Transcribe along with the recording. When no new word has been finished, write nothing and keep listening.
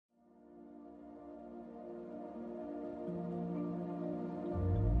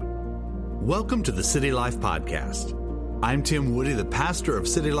Welcome to the City Life Podcast. I'm Tim Woody, the pastor of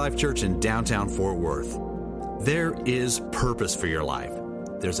City Life Church in downtown Fort Worth. There is purpose for your life.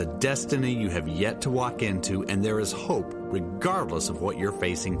 There's a destiny you have yet to walk into, and there is hope regardless of what you're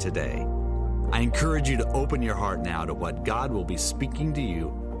facing today. I encourage you to open your heart now to what God will be speaking to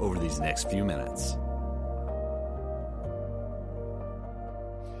you over these next few minutes.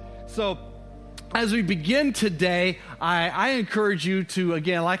 So, as we begin today, I encourage you to,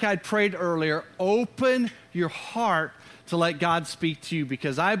 again, like I prayed earlier, open your heart to let God speak to you,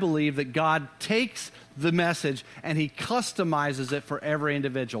 because I believe that God takes the message and He customizes it for every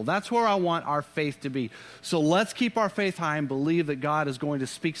individual. That's where I want our faith to be. So let's keep our faith high and believe that God is going to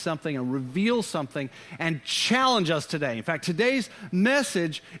speak something and reveal something and challenge us today. In fact, today's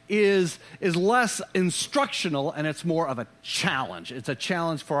message is less instructional and it's more of a challenge. It's a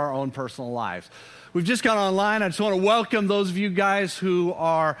challenge for our own personal lives. We've just got online. I just want to welcome those of you guys who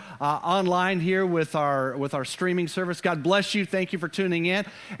are online here with our streaming service. God bless you. Thank you for tuning in.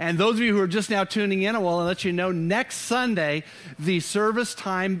 And those of you who are just now tuning in, I want to let you know next Sunday, the service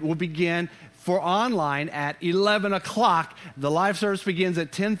time will begin for online at 11 o'clock. The live service begins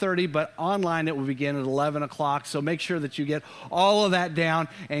at 10:30, but online it will begin at 11 o'clock. So make sure that you get all of that down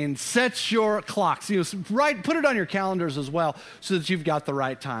and set your clocks. Put it on your calendars as well so that you've got the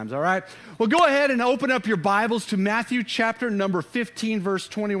right times, all right? Well, go ahead and open up your Bibles to Matthew chapter number 15, verse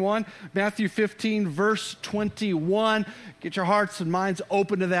 21. Matthew 15, verse 21. Get your hearts and minds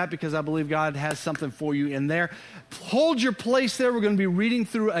open to that, because I believe God has something for you in there. Hold your place there. We're going to be reading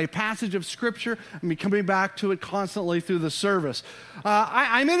through a passage of Scripture and be coming back to it constantly through the service.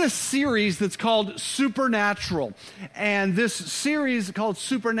 I'm in a series that's called Supernatural. And this series called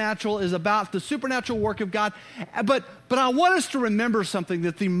Supernatural is about the supernatural work of God. But I want us to remember something,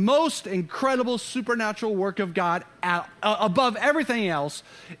 that the most incredible supernatural work of God, above everything else,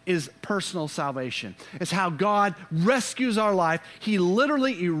 is personal salvation. It's how God rescues our life. He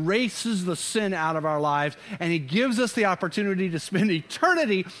literally erases the sin out of our lives, and He gives us the opportunity to spend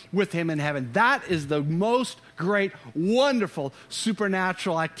eternity with Him in heaven. That is the most great, wonderful,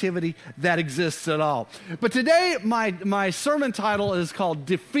 supernatural activity that exists at all. But today, my sermon title is called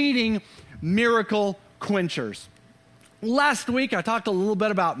Defeating Miracle Quenchers. Last week, I talked a little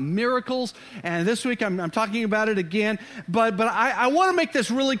bit about miracles, and this week I'm talking about it again. But I want to make this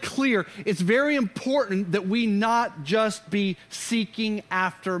really clear. It's very important that we not just be seeking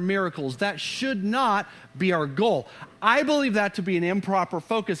after miracles. That should not be our goal. I believe that to be an improper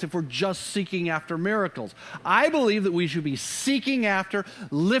focus if we're just seeking after miracles. I believe that we should be seeking after,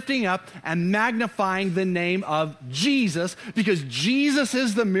 lifting up, and magnifying the name of Jesus, because Jesus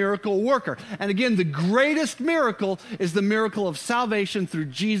is the miracle worker. And again, the greatest miracle is the miracle of salvation through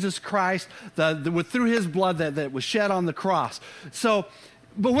Jesus Christ, through His blood that was shed on the cross.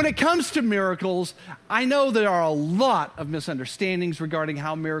 But when it comes to miracles, I know there are a lot of misunderstandings regarding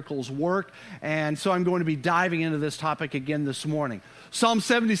how miracles work, and so I'm going to be diving into this topic again this morning. Psalm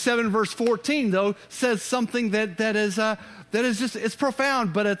 77 verse 14, though, says something that is just, it's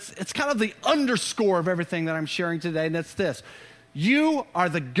profound, but it's kind of the underscore of everything that I'm sharing today, and it's this: you are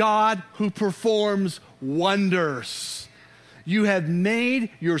the God who performs wonders. You have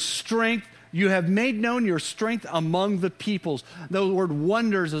made known your strength among the peoples. The word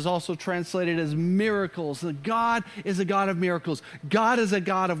wonders is also translated as miracles. God is a God of miracles. God is a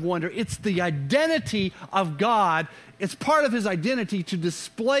God of wonder. It's the identity of God. It's part of His identity to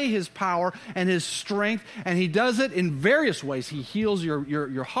display His power and His strength, and He does it in various ways. He heals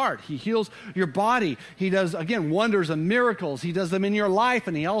your heart. He heals your body. He does, again, wonders and miracles. He does them in your life,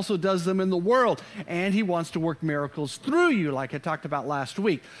 and He also does them in the world. And He wants to work miracles through you, like I talked about last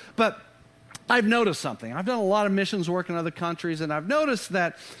week. But I've noticed something. I've done a lot of missions work in other countries, and I've noticed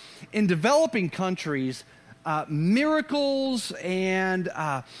that in developing countries, miracles and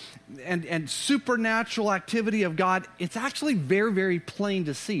supernatural activity of God, it's actually very, very plain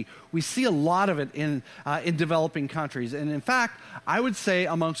to see. We see a lot of it in developing countries. And in fact, I would say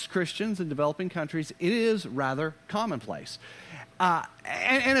amongst Christians in developing countries, it is rather commonplace.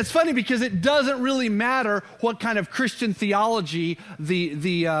 And it's funny, because it doesn't really matter what kind of Christian theology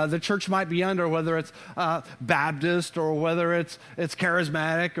the church might be under, whether it's Baptist or whether it's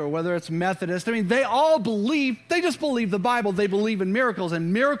charismatic or whether it's Methodist. I mean, they just believe the Bible. They believe in miracles,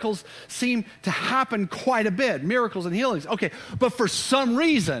 and miracles seem to happen quite a bit, miracles and healings. Okay, but for some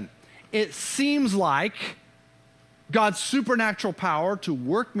reason, it seems like God's supernatural power to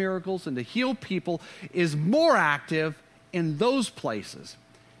work miracles and to heal people is more active in those places.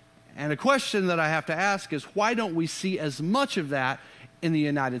 And a question that I have to ask is, why don't we see as much of that in the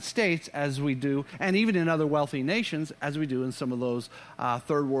United States as we do, and even in other wealthy nations, as we do in some of those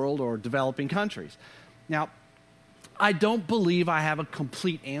third world or developing countries. Now, I don't believe I have a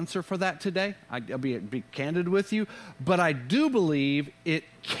complete answer for that today. I'll be candid with you. But I do believe it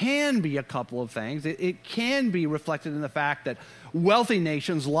can be a couple of things. It can be reflected in the fact that wealthy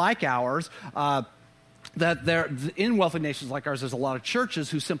nations like ours, in wealthy nations like ours, there's a lot of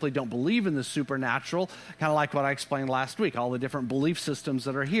churches who simply don't believe in the supernatural, kind of like what I explained last week, all the different belief systems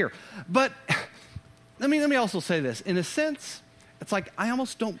that are here. But let me also say this. In a sense, it's like I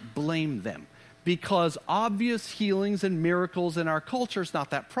almost don't blame them, because obvious healings and miracles in our culture is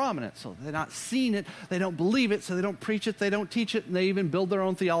not that prominent. So they're not seeing it, they don't believe it, so they don't preach it, they don't teach it, and they even build their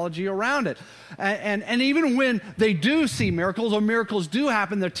own theology around it. And even when they do see miracles, or miracles do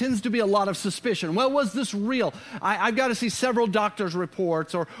happen, there tends to be a lot of suspicion. Well, was this real? I've got to see several doctors'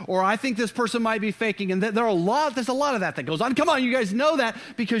 reports, or I think this person might be faking. And there's a lot of that goes on. Come on, you guys know that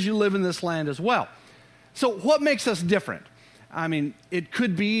because you live in this land as well. So what makes us different? I mean, it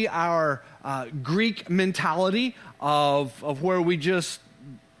could be our Greek mentality of where we just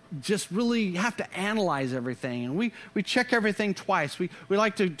really have to analyze everything, and we check everything twice. We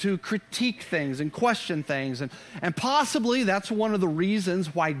like to critique things and question things, and possibly that's one of the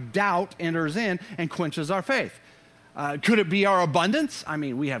reasons why doubt enters in and quenches our faith. Could it be our abundance? I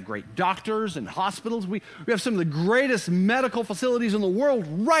mean, we have great doctors and hospitals. We have some of the greatest medical facilities in the world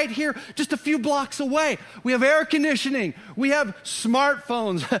right here, just a few blocks away. We have air conditioning. We have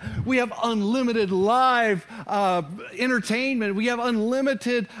smartphones. We have unlimited live entertainment. We have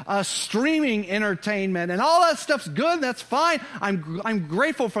unlimited streaming entertainment. And all that stuff's good. That's fine. I'm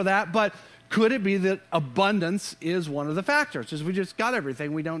grateful for that. But could it be that abundance is one of the factors? Because we just got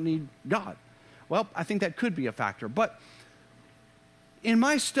everything. We don't need God. Well, I think that could be a factor. But in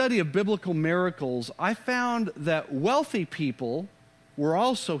my study of biblical miracles, I found that wealthy people were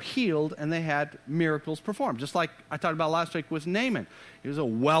also healed and they had miracles performed. Just like I talked about last week with Naaman. He was a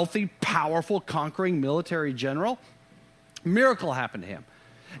wealthy, powerful, conquering military general. Miracle happened to him.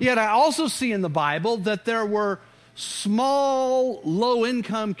 Yet I also see in the Bible that there were small,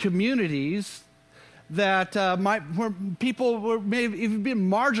 low-income communities that where people were maybe even been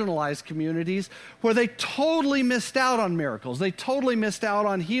marginalized communities where they totally missed out on miracles. They totally missed out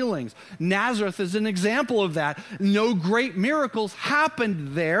on healings. Nazareth is an example of that. No great miracles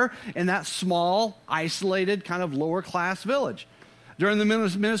happened there in that small, isolated, kind of lower class village. During the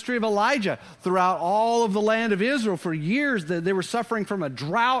ministry of Elijah, throughout all of the land of Israel for years, they were suffering from a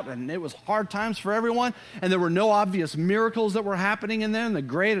drought, and it was hard times for everyone, and there were no obvious miracles that were happening in there in the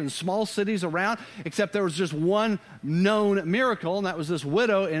great and small cities around, except there was just one known miracle, and that was this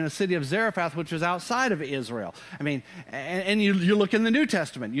widow in the city of Zarephath, which was outside of Israel. I mean, and you look in the New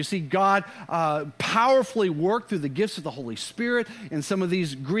Testament, you see God powerfully work through the gifts of the Holy Spirit in some of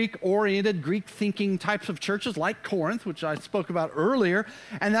these Greek-oriented, Greek-thinking types of churches like Corinth, which I spoke about earlier,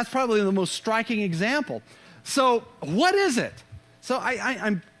 and that's probably the most striking example. So what is it? So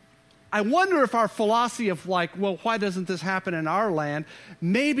I wonder if our philosophy of like, well, why doesn't this happen in our land?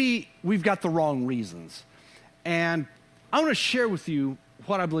 Maybe we've got the wrong reasons. And I want to share with you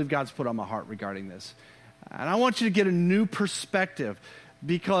what I believe God's put on my heart regarding this. And I want you to get a new perspective,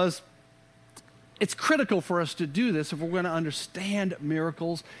 because it's critical for us to do this if we're going to understand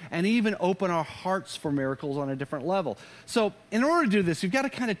miracles and even open our hearts for miracles on a different level. So in order to do this, you've got to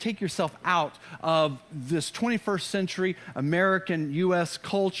kind of take yourself out of this 21st century American U.S.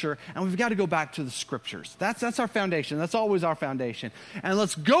 culture, and we've got to go back to the Scriptures. That's our foundation. That's always our foundation. And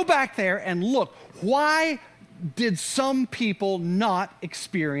let's go back there and look, why did some people not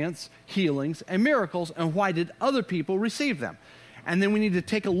experience healings and miracles, and why did other people receive them? And then we need to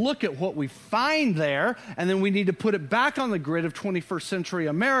take a look at what we find there, and then we need to put it back on the grid of 21st century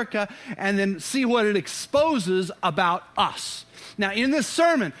America, and then see what it exposes about us. Now, in this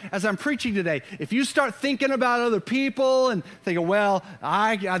sermon, as I'm preaching today, if you start thinking about other people and thinking, well,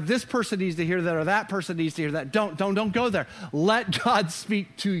 this person needs to hear that, or that person needs to hear that, don't go there. Let God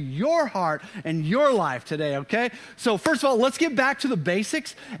speak to your heart and your life today, okay? So first of all, let's get back to the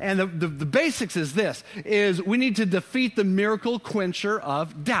basics, and the basics is this, is we need to defeat the miracle quencher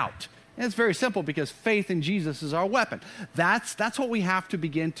of doubt. And it's very simple, because faith in Jesus is our weapon. That's what we have to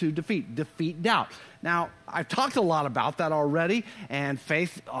begin to defeat doubt. Now, I've talked a lot about that already, and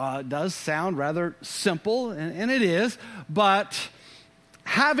faith does sound rather simple, and it is, but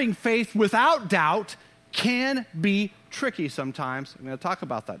having faith without doubt can be tricky sometimes. I'm going to talk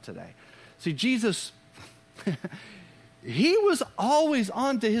about that today. See, Jesus, he was always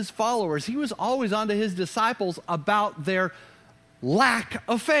on to his followers. He was always on to his disciples about their lack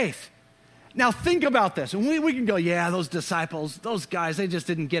of faith. Now think about this. And we can go, yeah, those disciples, those guys, they just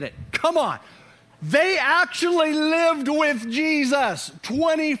didn't get it. Come on. They actually lived with Jesus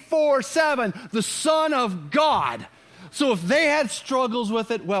 24/7, the Son of God. So if they had struggles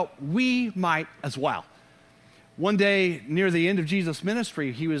with it, well, we might as well. One day near the end of Jesus'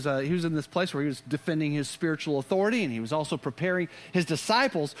 ministry, he was in this place where he was defending his spiritual authority, and he was also preparing his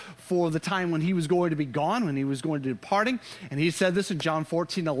disciples for the time when he was going to be gone, when he was going to be departing. And he said this in John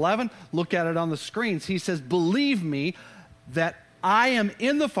 14:11. Look at it on the screens. He says, "Believe me that I am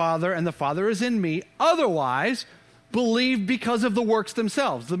in the Father and the Father is in me. Otherwise, believe because of the works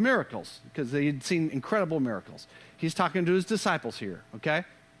themselves," the miracles, because they had seen incredible miracles. He's talking to his disciples here, okay?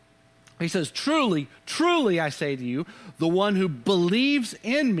 He says, "Truly, truly, I say to you, the one who believes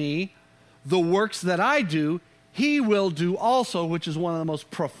in me, the works that I do, he will do also," which is one of the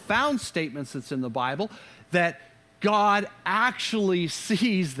most profound statements that's in the Bible, that God actually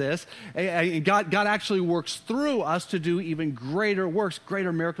sees this. God actually works through us to do even greater works,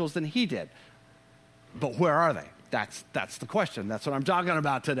 greater miracles than he did. But where are they? That's the question. That's what I'm talking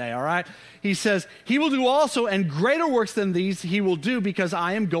about today, all right? He says, "He will do also, and greater works than these he will do, because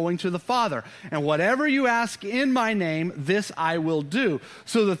I am going to the Father. And whatever you ask in my name, this I will do,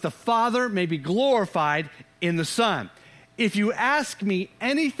 so that the Father may be glorified in the Son. If you ask me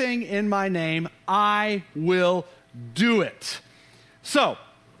anything in my name, I will do it." So,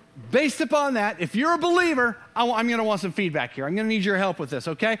 based upon that, if you're a believer, I'm going to want some feedback here. I'm going to need your help with this,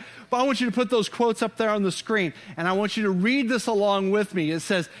 okay? But I want you to put those quotes up there on the screen, and I want you to read this along with me. It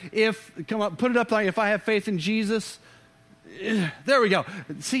says, come on, put it up there, "If I have faith in Jesus." There we go.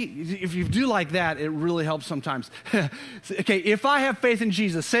 See, if you do like that, it really helps sometimes. Okay, "If I have faith in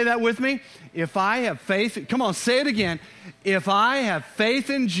Jesus," say that with me. If I have faith, come on, say it again. If I have faith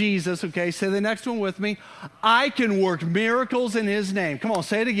in Jesus, okay, say the next one with me. I can work miracles in his name. Come on,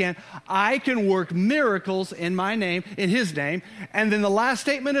 say it again. I can work miracles in my name, in his name. And then the last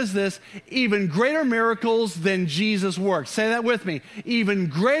statement is this: even greater miracles than Jesus worked. Say that with me. Even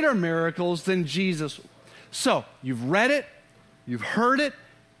greater miracles than Jesus. So, you've read it. You've heard it,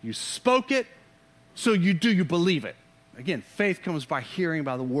 you spoke it, so you believe it. Again, faith comes by hearing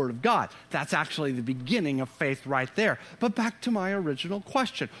by the word of God. That's actually the beginning of faith right there. But back to my original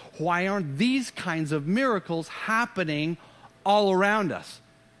question. Why aren't these kinds of miracles happening all around us?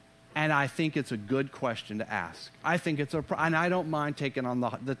 And I think it's a good question to ask. And I don't mind taking on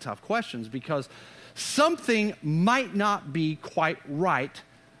the tough questions, because something might not be quite right,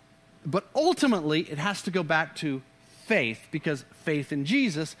 but ultimately it has to go back to faith, because faith in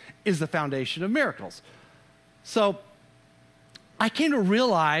Jesus is the foundation of miracles. So I came to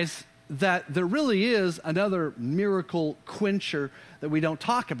realize that there really is another miracle quencher that we don't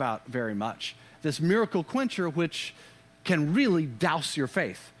talk about very much. This miracle quencher which can really douse your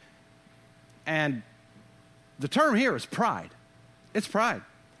faith. And the term here is pride. It's pride.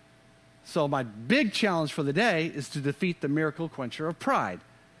 So my big challenge for the day is to defeat the miracle quencher of pride.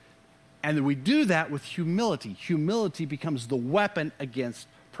 And we do that with humility. Humility becomes the weapon against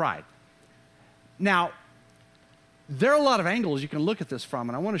pride. Now, there are a lot of angles you can look at this from,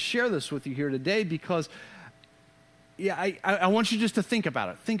 and I want to share this with you here today because, I want you just to think about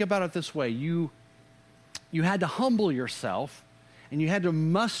it. Think about it this way. You had to humble yourself, and you had to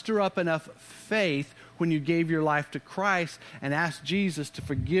muster up enough faith when you gave your life to Christ and asked Jesus to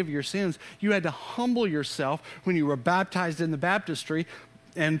forgive your sins. You had to humble yourself when you were baptized in the baptistry,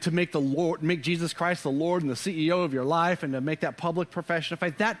 and to make Jesus Christ the Lord and the CEO of your life, and to make that public profession of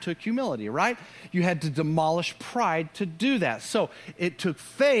faith. That took humility, right? You had to demolish pride to do that. So it took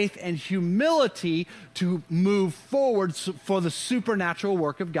faith and humility to move forward for the supernatural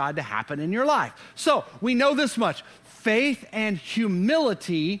work of God to happen in your life. So we know this much. Faith and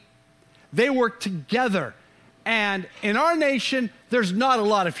humility, they work together. And in our nation, there's not a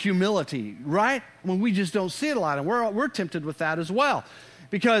lot of humility, right? When we just don't see it a lot, and we're tempted with that as well.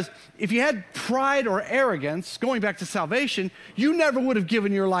 Because if you had pride or arrogance, going back to salvation, you never would have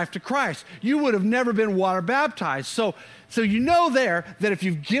given your life to Christ. You would have never been water baptized. So you know there that if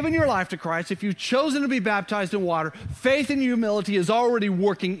you've given your life to Christ, if you've chosen to be baptized in water, faith and humility is already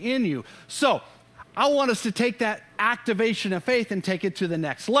working in you. So I want us to take that activation of faith and take it to the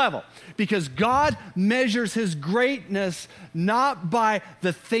next level, because God measures his greatness not by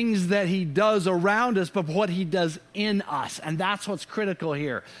the things that he does around us, but what he does in us. And that's what's critical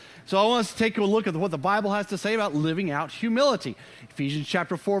here. So I want us to take a look at what the Bible has to say about living out humility. Ephesians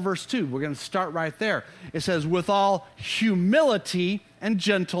chapter 4, verse 2. We're going to start right there. It says, with all humility and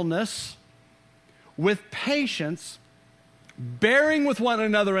gentleness, with patience, bearing with one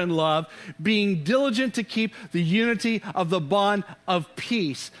another in love, being diligent to keep the unity of the bond of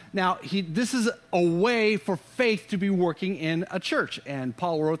peace. Now, this is a way for faith to be working in a church, and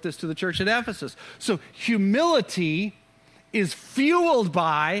Paul wrote this to the church at Ephesus. So humility is fueled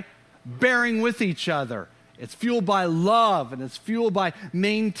by bearing with each other. It's fueled by love, and it's fueled by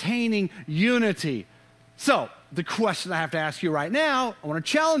maintaining unity. So, the question I have to ask you right now, I want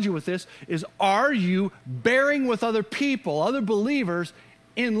to challenge you with this, is are you bearing with other people, other believers,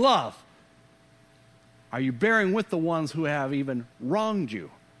 in love? Are you bearing with the ones who have even wronged you?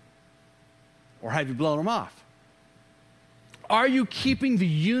 Or have you blown them off? Are you keeping the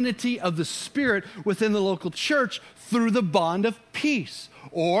unity of the Spirit within the local church through the bond of peace?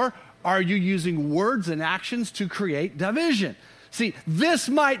 Or are you using words and actions to create division? See, this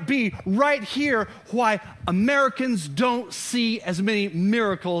might be right here why Americans don't see as many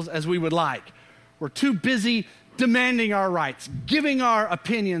miracles as we would like. We're too busy demanding our rights, giving our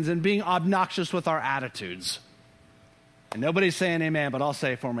opinions, and being obnoxious with our attitudes. And nobody's saying amen, but I'll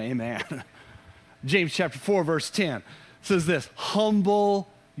say it for me, amen. James chapter 4, verse 10 says this, humble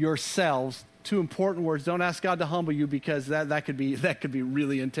yourselves. Two important words. Don't ask God to humble you because that could be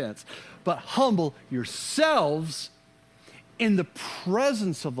really intense. But humble yourselves in the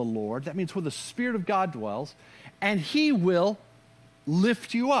presence of the Lord. That means where the Spirit of God dwells, and He will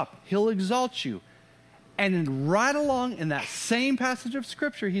lift you up. He'll exalt you. And then right along in that same passage of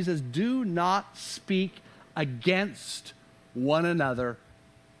Scripture, He says, do not speak against one another,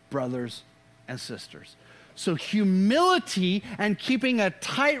 brothers and sisters. So humility and keeping a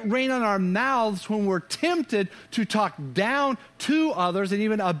tight rein on our mouths when we're tempted to talk down to others and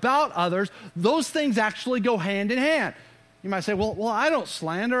even about others, those things actually go hand in hand. You might say, well, I don't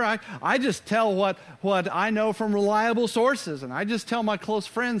slander. I just tell what I know from reliable sources, and I just tell my close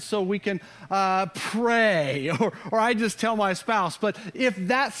friends so we can pray, or I just tell my spouse. But if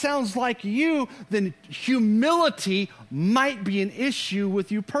that sounds like you, then humility might be an issue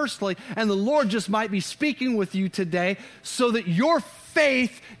with you personally, and the Lord just might be speaking with you today so that your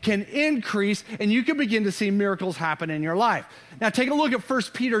faith can increase and you can begin to see miracles happen in your life. Now take a look at 1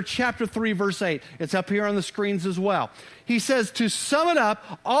 Peter chapter 3, verse 8. It's up here on the screens as well. He says, to sum it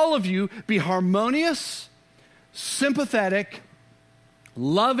up, all of you be harmonious, sympathetic,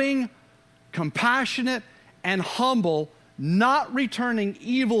 loving, compassionate, and humble, not returning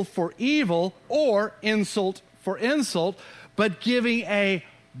evil for evil or insult for insult, but giving a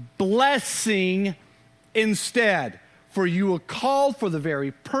blessing instead. For you were called for the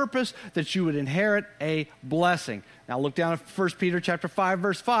very purpose that you would inherit a blessing. Now look down at 1 Peter chapter 5,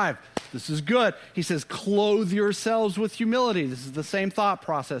 verse 5. This is good. He says, clothe yourselves with humility. This is the same thought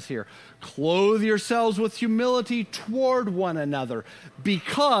process here. Clothe yourselves with humility toward one another,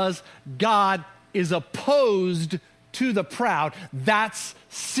 because God is opposed to the proud. That's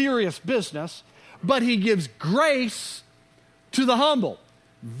serious business. But He gives grace to the humble.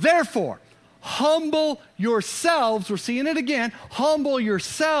 Therefore, humble yourselves, we're seeing it again, humble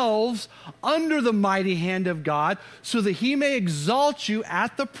yourselves under the mighty hand of God so that He may exalt you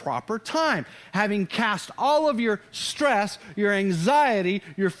at the proper time, having cast all of your stress, your anxiety,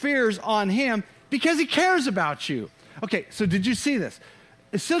 your fears on Him because He cares about you. Okay, so did you see this?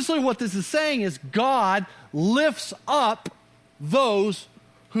 Essentially what this is saying is God lifts up those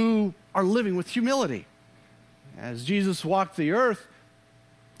who are living with humility. As Jesus walked the earth,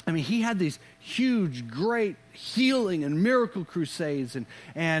 He had these huge, great healing and miracle crusades,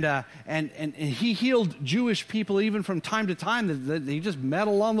 and He healed Jewish people even from time to time that He just met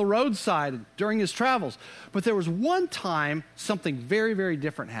along the roadside during His travels. But there was one time something very, very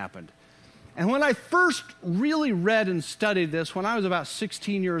different happened. And when I first really read and studied this, when I was about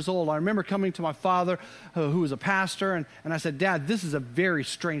 16 years old, I remember coming to my father, who was a pastor, and I said, Dad, this is a very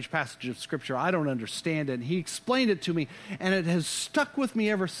strange passage of Scripture. I don't understand it. And he explained it to me, and it has stuck with me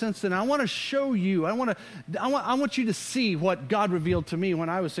ever since then. I want to show you. I want you to see what God revealed to me when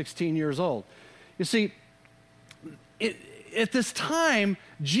I was 16 years old. You see, at this time,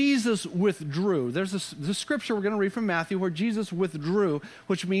 Jesus withdrew. There's the scripture we're going to read from Matthew where Jesus withdrew,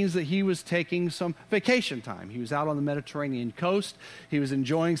 which means that He was taking some vacation time. He was out on the Mediterranean coast. He was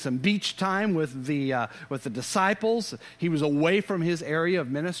enjoying some beach time with the disciples. He was away from His area of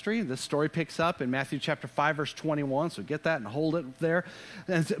ministry. This story picks up in Matthew chapter 5, verse 21, so get that and hold it there.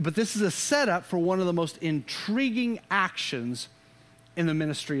 But this is a setup for one of the most intriguing actions in the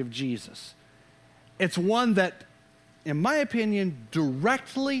ministry of Jesus. It's one that in my opinion,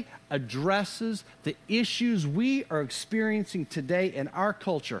 directly addresses the issues we are experiencing today in our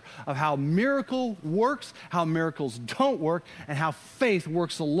culture of how miracle works, how miracles don't work, and how faith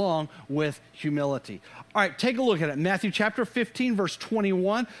works along with humility. All right, take a look at it. Matthew chapter 15, verse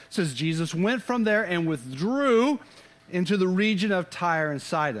 21 says, Jesus went from there and withdrew into the region of Tyre and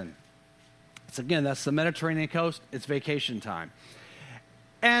Sidon. So again, that's the Mediterranean coast. It's vacation time.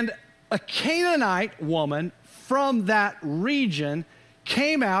 And a Canaanite woman from that region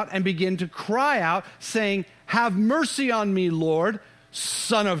came out and began to cry out, saying, "Have mercy on me, Lord,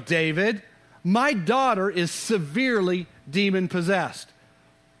 Son of David. My daughter is severely demon-possessed."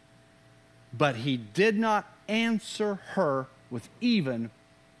 But he did not answer her with even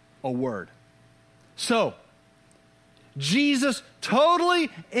a word. So, Jesus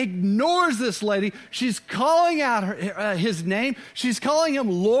totally ignores this lady. She's calling out his name. She's calling him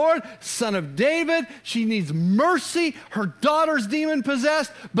Lord, Son of David. She needs mercy. Her daughter's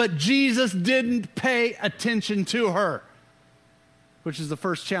demon-possessed, but Jesus didn't pay attention to her, which is the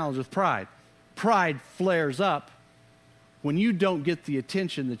first challenge with pride. Pride flares up when you don't get the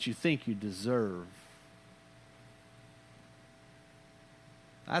attention that you think you deserve.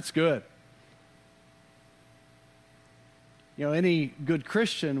 That's good. You know, any good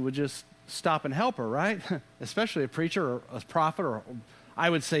Christian would just stop and help her, right? Especially a preacher or a prophet, or I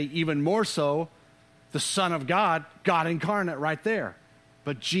would say even more so, the Son of God, God incarnate right there.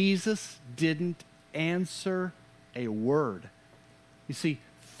 But Jesus didn't answer a word. You see,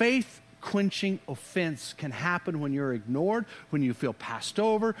 faith-quenching offense can happen when you're ignored, when you feel passed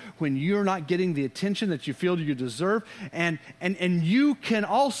over, when you're not getting the attention that you feel you deserve. And you can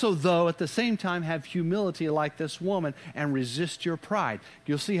also, though, at the same time, have humility like this woman and resist your pride.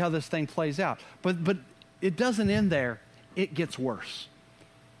 You'll see how this thing plays out. But it doesn't end there. It gets worse.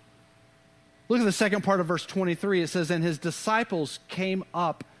 Look at the second part of verse 23. It says, "And his disciples came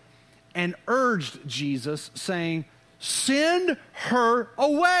up and urged Jesus, saying, 'Send her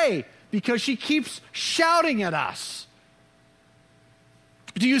away, because she keeps shouting at us.'"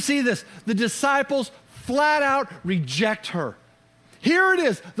 Do you see this? The disciples flat out reject her. Here it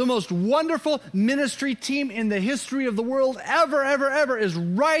is. The most wonderful ministry team in the history of the world ever is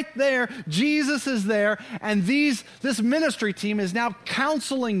right there. Jesus is there. And this ministry team is now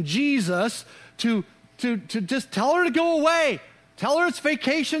counseling Jesus to just tell her to go away. Tell her it's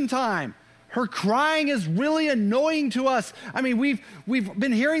vacation time. Her crying is really annoying to us. I mean, we've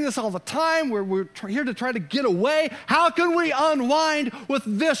been hearing this all the time. We're here to try to get away. How can we unwind with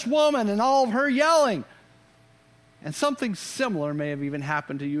this woman and all of her yelling? And something similar may have even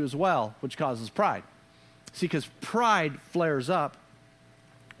happened to you as well, which causes pride. See, because pride flares up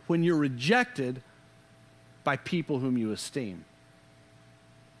when you're rejected by people whom you esteem.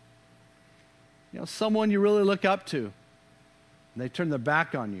 You know, someone you really look up to, and they turn their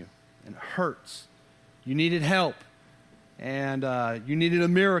back on you. And it hurts. You needed help, and you needed a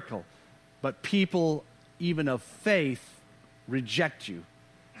miracle. But people, even of faith, reject you.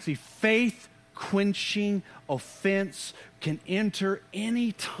 See, faith-quenching offense can enter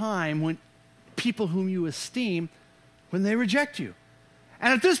any time when people whom you esteem, when they reject you.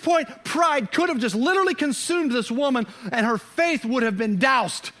 And at this point, pride could have just literally consumed this woman, and her faith would have been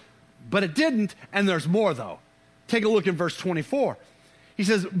doused. But it didn't, and there's more, though. Take a look at verse 24. He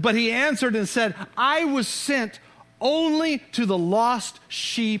says, "But he answered and said, I was sent only to the lost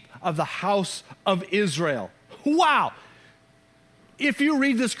sheep of the house of Israel." Wow. If you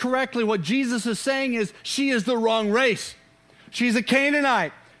read this correctly, what Jesus is saying is she is the wrong race. She's a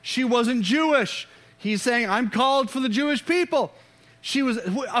Canaanite. She wasn't Jewish. He's saying, I'm called for the Jewish people.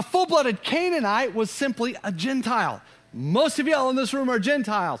 A full-blooded Canaanite was simply a Gentile. Most of y'all in this room are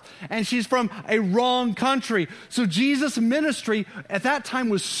Gentiles, and she's from a wrong country. So Jesus' ministry at that time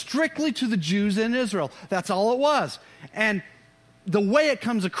was strictly to the Jews in Israel. That's all it was. And the way it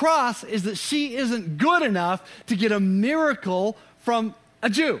comes across is that she isn't good enough to get a miracle from a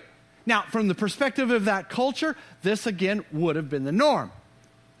Jew. Now, from the perspective of that culture, this again would have been the norm.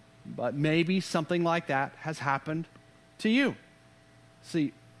 But maybe something like that has happened to you.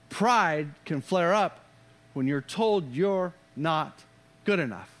 See, pride can flare up when you're told you're not good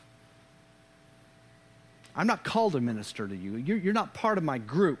enough. I'm not called to minister to you. You're not part of my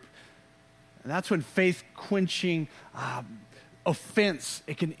group. And that's when faith-quenching offense,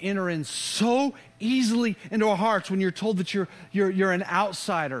 it can enter in so easily into our hearts when you're told that you're an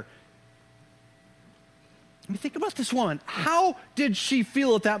outsider. I mean, think about this woman. How did she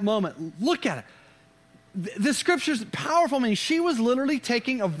feel at that moment? Look at it. The scripture's powerful. I mean, she was literally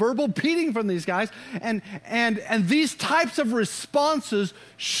taking a verbal beating from these guys, and these types of responses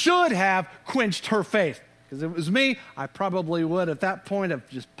should have quenched her faith. Because if it was me, I probably would at that point have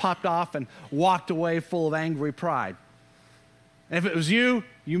just popped off and walked away full of angry pride. And if it was you,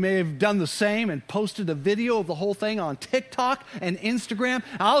 you may have done the same and posted a video of the whole thing on TikTok and Instagram.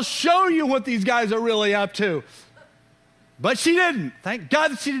 I'll show you what these guys are really up to. But she didn't. Thank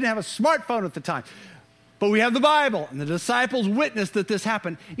God that she didn't have a smartphone at the time. But we have the Bible, and the disciples witnessed that this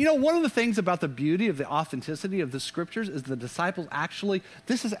happened. You know, one of the things about the beauty of the authenticity of the scriptures is the disciples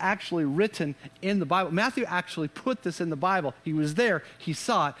this is actually written in the Bible. Matthew actually put this in the Bible. He was there, he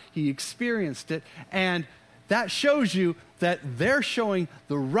saw it, he experienced it, and that shows you that they're showing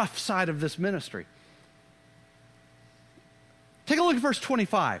the rough side of this ministry. Take a look at verse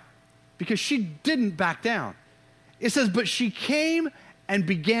 25, because she didn't back down. It says, but she came and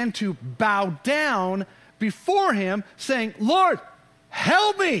began to bow down before him, saying, Lord,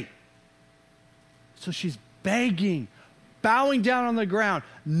 help me. So she's begging, bowing down on the ground,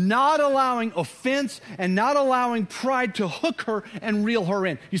 not allowing offense and not allowing pride to hook her and reel her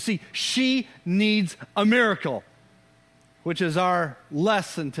in. You see, she needs a miracle, which is our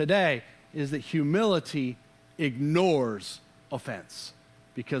lesson today, is that humility ignores offense,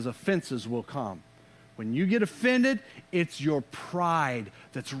 because offenses will come. When you get offended, it's your pride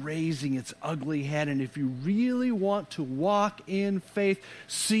that's raising its ugly head. And if you really want to walk in faith,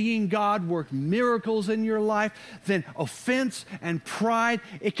 seeing God work miracles in your life, then offense and pride,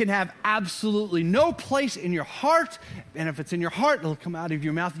 it can have absolutely no place in your heart. And if it's in your heart, it'll come out of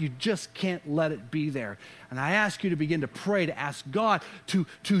your mouth. You just can't let it be there. And I ask you to begin to pray, to ask God to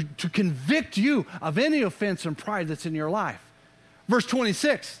convict you of any offense and pride that's in your life. Verse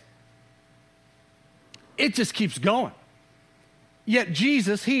 26. It just keeps going. Yet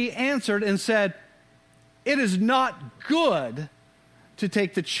Jesus, he answered and said, it is not good to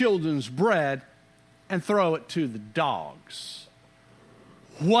take the children's bread and throw it to the dogs.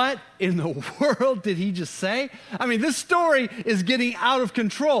 What in the world did he just say? I mean, this story is getting out of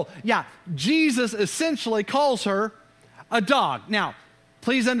control. Yeah, Jesus essentially calls her a dog. Now,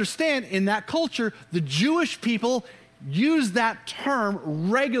 please understand, in that culture, the Jewish people use that term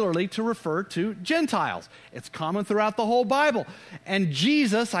regularly to refer to Gentiles. It's common throughout the whole Bible. And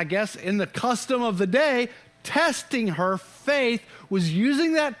Jesus, I guess, in the custom of the day, testing her faith, was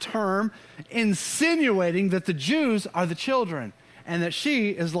using that term, insinuating that the Jews are the children and that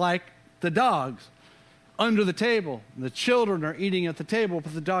she is like the dogs under the table. The children are eating at the table,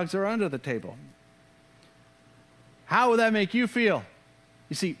 but the dogs are under the table. How would that make you feel?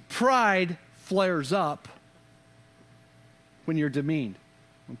 You see, pride flares up when you're demeaned.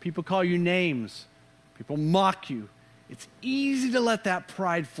 When people call you names, people mock you, it's easy to let that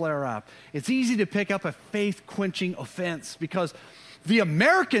pride flare up. It's easy to pick up a faith-quenching offense, because the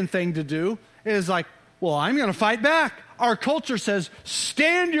American thing to do is like, well, I'm going to fight back. Our culture says,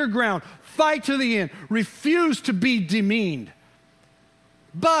 stand your ground, fight to the end, refuse to be demeaned.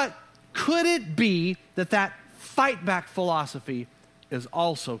 But could it be that fight back philosophy is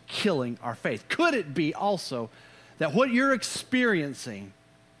also killing our faith? Could it be also that what you're experiencing,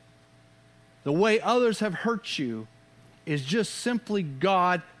 the way others have hurt you, is just simply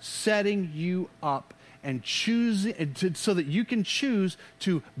God setting you up and choosing so that you can choose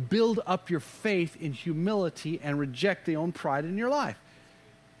to build up your faith in humility and reject the own pride in your life?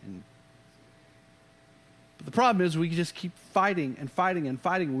 But the problem is we just keep fighting and fighting and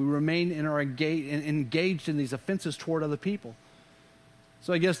fighting. We remain engaged in these offenses toward other people.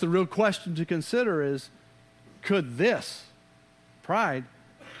 So I guess the real question to consider is, could this pride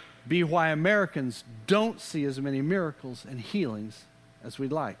be why Americans don't see as many miracles and healings as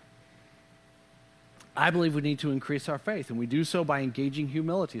we'd like? I believe we need to increase our faith, and we do so by engaging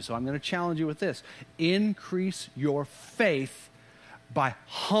humility. So I'm going to challenge you with this. Increase your faith by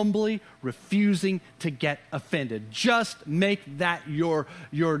humbly refusing to get offended. Just make that your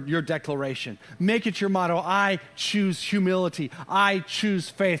declaration. Make it your motto. I choose humility. I choose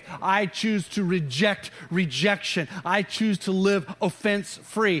faith. I choose to reject rejection. I choose to live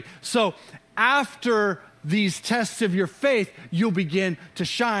offense-free. So after these tests of your faith, you'll begin to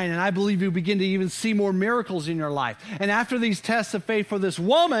shine. And I believe you'll begin to even see more miracles in your life. And after these tests of faith for this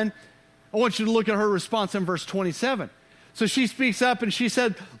woman, I want you to look at her response in verse 27. So she speaks up and she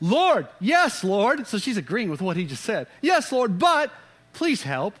said, Lord, yes, Lord. So she's agreeing with what he just said. Yes, Lord, but please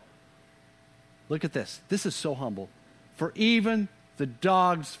help. Look at this. This is so humble. For even the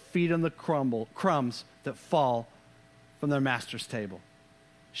dogs feed on the crumbs that fall from their master's table.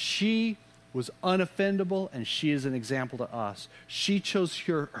 She was unoffendable, and she is an example to us. She chose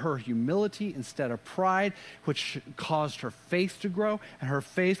her humility instead of pride, which caused her faith to grow, and her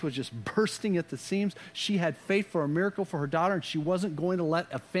faith was just bursting at the seams. She had faith for a miracle for her daughter, and she wasn't going to let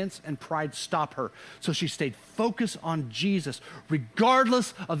offense and pride stop her. So she stayed focused on Jesus,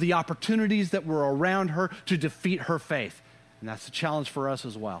 regardless of the opportunities that were around her to defeat her faith. And that's the challenge for us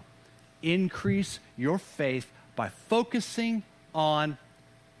as well. Increase your faith by focusing on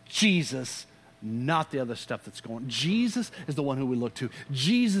Jesus, not the other stuff that's going on. Jesus is the one who we look to.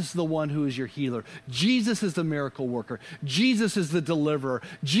 Jesus is the one who is your healer. Jesus is the miracle worker. Jesus is the deliverer.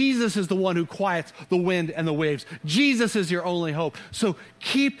 Jesus is the one who quiets the wind and the waves. Jesus is your only hope. So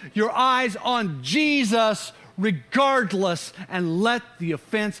keep your eyes on Jesus regardless, and let the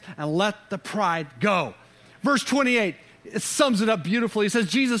offense and let the pride go. Verse 28, it sums it up beautifully. It says,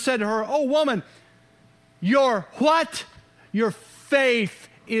 Jesus said to her, "Oh woman, your what? Your faith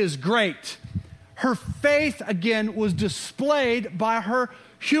is great." Her faith, again, was displayed by her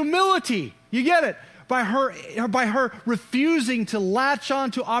humility. You get it? By her refusing to latch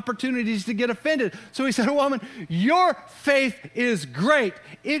on to opportunities to get offended. So he said, "Oh, woman, your faith is great.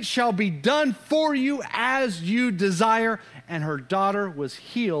 It shall be done for you as you desire." And her daughter was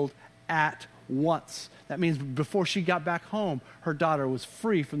healed at once. That means before she got back home, her daughter was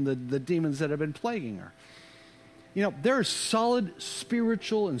free from the demons that had been plaguing her. You know, there is solid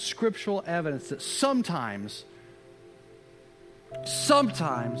spiritual and scriptural evidence that sometimes,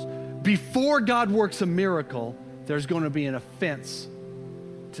 before God works a miracle, there's going to be an offense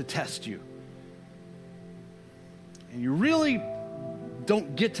to test you. And you really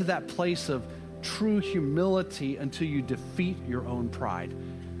don't get to that place of true humility until you defeat your own pride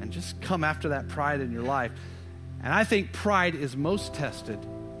and just come after that pride in your life. And I think pride is most tested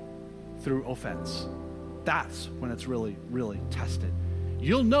through offense. That's when it's really, really tested.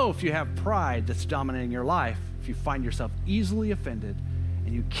 You'll know if you have pride that's dominating your life if you find yourself easily offended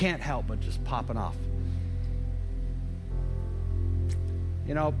and you can't help but just popping off.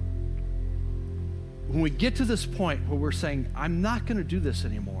 You know, when we get to this point where we're saying, "I'm not going to do this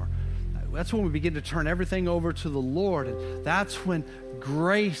anymore," that's when we begin to turn everything over to the Lord. And that's when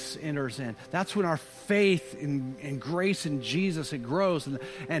grace enters in. That's when our faith in grace in Jesus, it grows,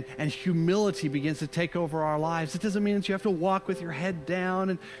 and humility begins to take over our lives. It doesn't mean that you have to walk with your head down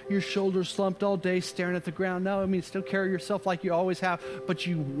and your shoulders slumped all day staring at the ground. No, I mean, still carry yourself like you always have, but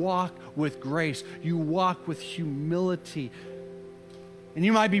you walk with grace. You walk with humility. And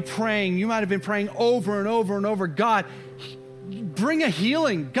you might be praying, you might have been praying over and over and over, "God, bring a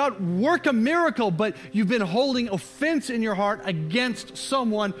healing. God, work a miracle," but you've been holding offense in your heart against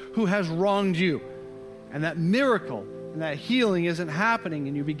someone who has wronged you. And that miracle and that healing isn't happening,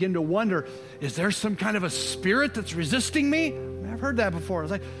 and you begin to wonder, is there some kind of a spirit that's resisting me? I've heard that before.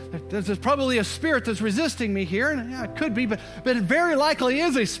 It's like, there's probably a spirit that's resisting me here, and yeah, it could be, but it very likely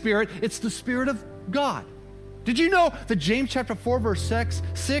is a spirit. It's the Spirit of God. Did you know that James chapter 4, verse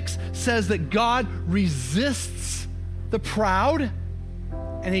 6 says that God resists the proud,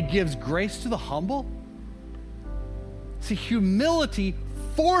 and he gives grace to the humble? See, humility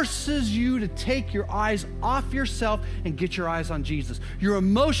forces you to take your eyes off yourself and get your eyes on Jesus. Your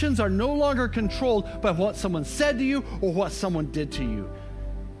emotions are no longer controlled by what someone said to you or what someone did to you.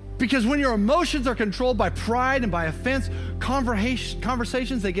 Because when your emotions are controlled by pride and by offense,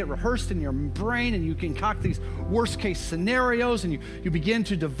 conversations, they get rehearsed in your brain, and you concoct these worst case scenarios, and you begin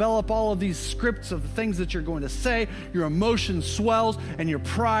to develop all of these scripts of the things that you're going to say. Your emotion swells and your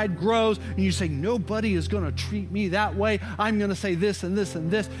pride grows, and you say, "Nobody is going to treat me that way. I'm going to say this and this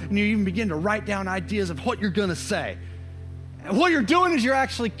and this." And you even begin to write down ideas of what you're going to say. And what you're doing is you're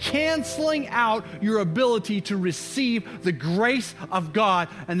actually canceling out your ability to receive the grace of God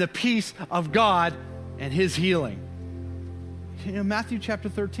and the peace of God and his healing. You know, Matthew chapter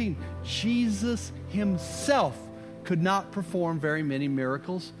 13, Jesus himself could not perform very many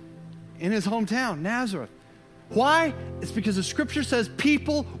miracles in his hometown, Nazareth. Why? It's because the scripture says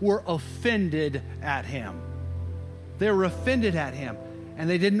people were offended at him. They were offended at him, and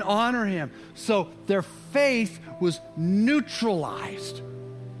they didn't honor him. So their faith was neutralized.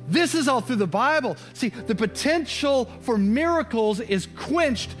 This is all through the Bible. See, the potential for miracles is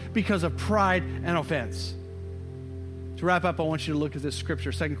quenched because of pride and offense. To wrap up, I want you to look at this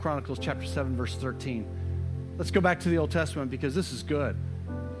scripture, 2 Chronicles chapter 7, verse 13. Let's go back to the Old Testament because this is good.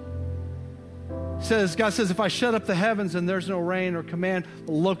 God says, "If I shut up the heavens and there's no rain, or command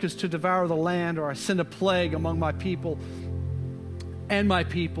the locusts to devour the land, or I send a plague among my people and my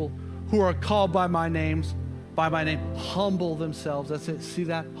people who are called by my name, humble themselves." That's it. See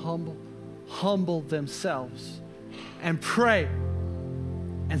that? Humble themselves and pray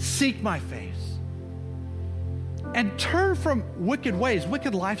and seek my face and turn from wicked ways,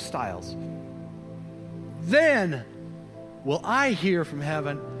 wicked lifestyles, then will I hear from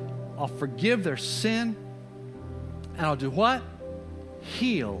heaven. I'll forgive their sin, and I'll do what?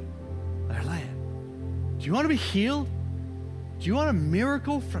 Heal their land. Do you want to be healed? Do you want a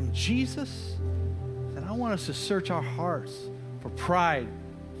miracle from Jesus? Then I want us to search our hearts for pride,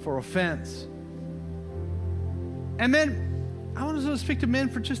 for offense. And then I want to speak to men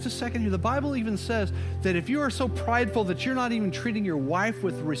for just a second here. The Bible even says that if you are so prideful that you're not even treating your wife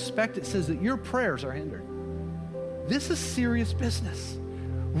with respect, it says that your prayers are hindered. This is serious business.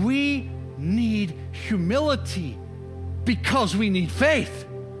 We need humility because we need faith.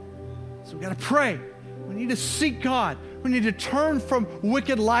 So we got to pray. We need to seek God. We need to turn from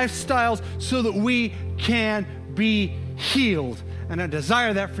wicked lifestyles so that we can be healed. And I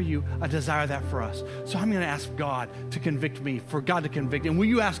desire that for you. I desire that for us. So I'm going to ask God to convict me, for God to convict. And will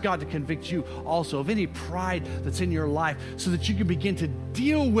you ask God to convict you also of any pride that's in your life so that you can begin to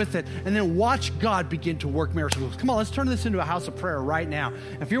deal with it and then watch God begin to work miracles. Come on, let's turn this into a house of prayer right now.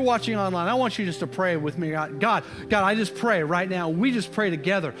 If you're watching online, I want you just to pray with me. God, I just pray right now. We just pray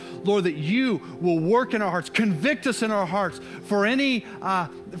together, Lord, that you will work in our hearts, convict us in our hearts for any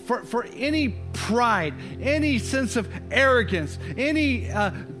for any pride, any sense of arrogance, any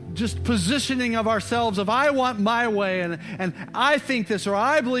just positioning of ourselves of I want my way and I think this or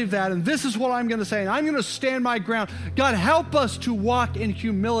I believe that and this is what I'm going to say and I'm going to stand my ground. God, help us to walk in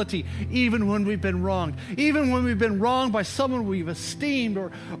humility even when we've been wronged, even when we've been wronged by someone we've esteemed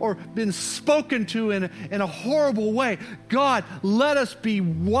or been spoken to in a horrible way. God, let us be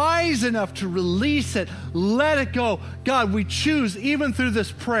wise enough to release it. Let it go. God, we choose even through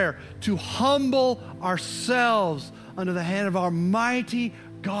this prayer to humble ourselves under the hand of our mighty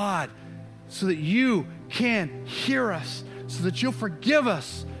God, so that you can hear us, so that you'll forgive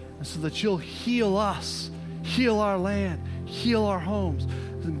us, and so that you'll heal us, heal our land, heal our homes.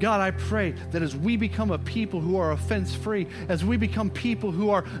 And God, I pray that as we become a people who are offense-free, as we become people who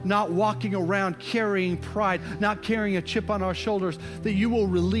are not walking around carrying pride, not carrying a chip on our shoulders, that you will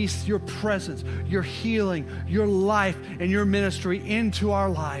release your presence, your healing, your life, and your ministry into our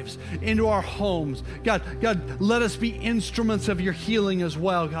lives, into our homes. God, let us be instruments of your healing as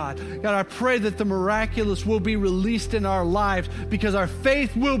well, God. God, I pray that the miraculous will be released in our lives because our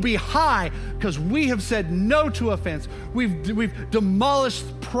faith will be high because we have said no to offense. We've demolished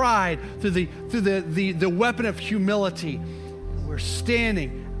pride through the weapon of humility. We're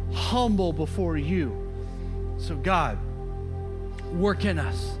standing humble before you. So God, work in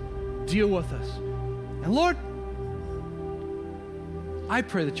us, deal with us. And Lord, I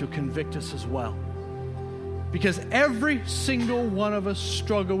pray that you'll convict us as well. Because every single one of us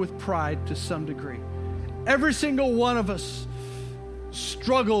struggle with pride to some degree. Every single one of us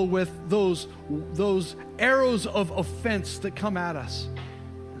struggle with those arrows of offense that come at us.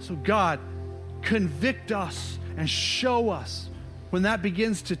 So God, convict us and show us when that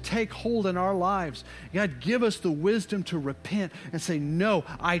begins to take hold in our lives. God, give us the wisdom to repent and say, no,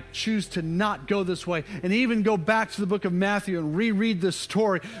 I choose to not go this way. And even go back to the book of Matthew and reread this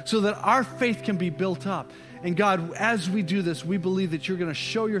story so that our faith can be built up. And God, as we do this, we believe that you're going to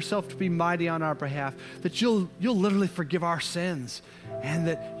show yourself to be mighty on our behalf, that you'll literally forgive our sins, and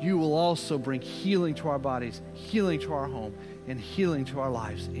that you will also bring healing to our bodies, healing to our home, and healing to our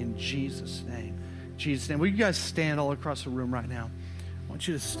lives in Jesus' name. Jesus' name. Will you guys stand all across the room right now? I want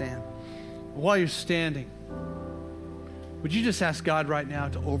you to stand. While you're standing, would you just ask God right now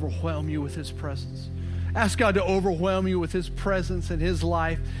to overwhelm you with his presence? Ask God to overwhelm you with his presence and his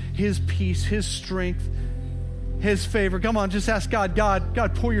life, his peace, his strength, his favor. Come on, just ask God,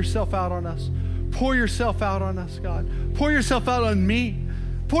 God, pour yourself out on us. Pour yourself out on us, God. Pour yourself out on me.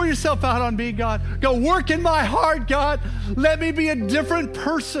 Pour yourself out on me, God. God, work in my heart, God. Let me be a different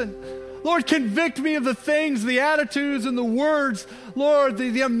person. Lord, convict me of the things, the attitudes, and the words, Lord,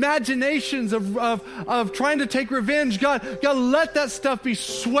 the imaginations of trying to take revenge. God, let that stuff be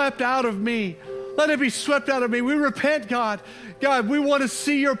swept out of me. Let it be swept out of me. We repent, God. God, we want to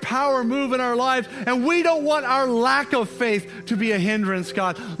see your power move in our lives, and we don't want our lack of faith to be a hindrance,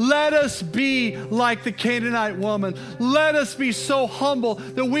 God. Let us be like the Canaanite woman. Let us be so humble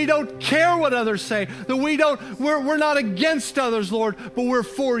that we don't care what others say, that we're not against others, Lord, but we're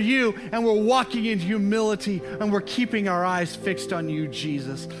for you, and we're walking in humility, and we're keeping our eyes fixed on you,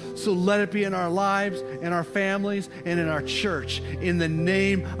 Jesus. So let it be in our lives, in our families, and in our church, in the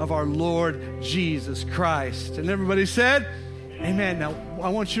name of our Lord Jesus Christ. And everybody said, amen. Now, I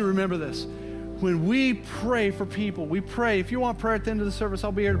want you to remember this. when we pray for people, we pray. If you want prayer at the end of the service,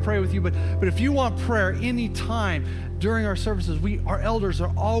 I'll be here to pray with you. But if you want prayer any time during our services, our elders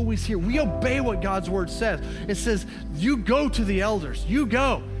are always here. We obey what God's word says. It says, you go to the elders. You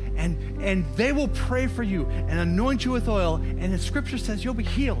go. And they will pray for you and anoint you with oil. And the scripture says you'll be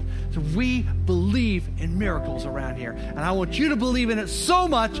healed. So we believe in miracles around here. And I want you to believe in it so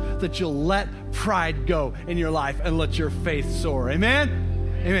much that you'll let pride go in your life and let your faith soar. Amen?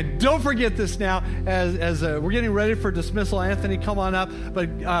 Amen. Don't forget this now as we're getting ready for dismissal. Anthony, come on up. But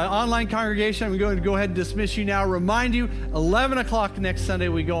online congregation, I'm going to go ahead and dismiss you now. Remind you, 11 o'clock next Sunday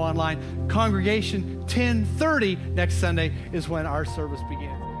we go online. Congregation, 10:30 next Sunday is when our service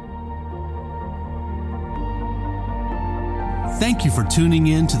begins. Thank you for tuning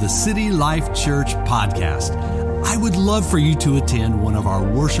in to the City Life Church podcast. I would love for you to attend one of our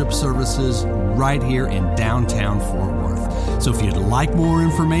worship services right here in downtown Fort Worth. So if you'd like more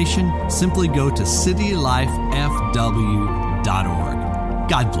information, simply go to citylifefw.org.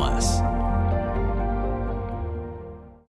 God bless.